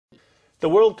The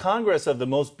World Congress of the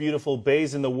Most Beautiful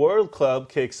Bays in the World Club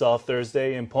kicks off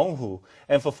Thursday in Penghu.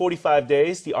 And for 45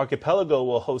 days, the archipelago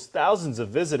will host thousands of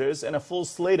visitors and a full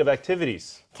slate of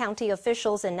activities. County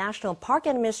officials and national park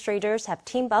administrators have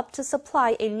teamed up to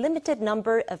supply a limited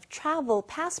number of travel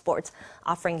passports,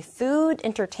 offering food,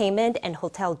 entertainment, and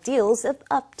hotel deals of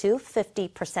up to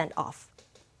 50% off.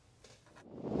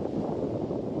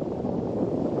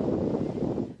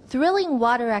 Thrilling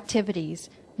water activities.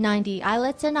 90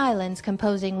 islets and islands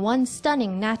composing one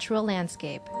stunning natural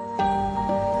landscape.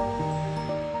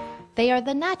 They are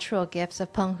the natural gifts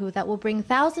of Penghu that will bring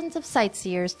thousands of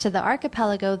sightseers to the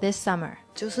archipelago this summer.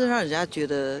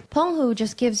 Penghu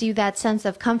just gives you that sense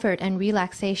of comfort and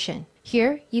relaxation.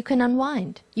 Here, you can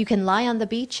unwind. You can lie on the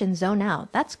beach and zone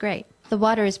out. That's great. The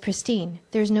water is pristine.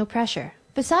 There's no pressure.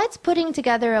 Besides putting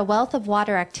together a wealth of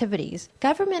water activities,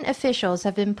 government officials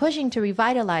have been pushing to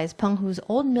revitalize Penghu's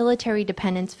old military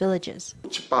dependence villages.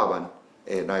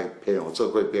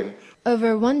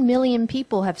 Over 1 million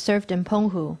people have served in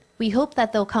Penghu. We hope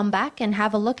that they'll come back and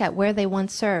have a look at where they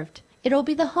once served. It'll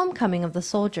be the homecoming of the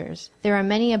soldiers. There are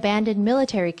many abandoned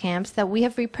military camps that we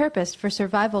have repurposed for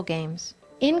survival games.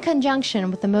 In conjunction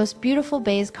with the Most Beautiful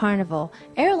Bays Carnival,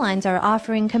 airlines are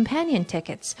offering companion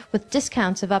tickets with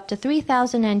discounts of up to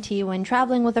 3,000 NT when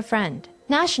traveling with a friend.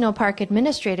 National park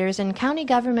administrators and county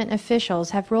government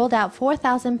officials have rolled out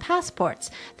 4,000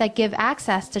 passports that give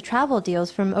access to travel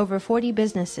deals from over 40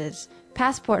 businesses.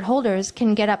 Passport holders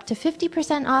can get up to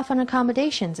 50% off on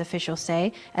accommodations, officials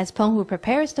say, as Penghu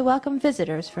prepares to welcome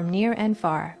visitors from near and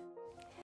far.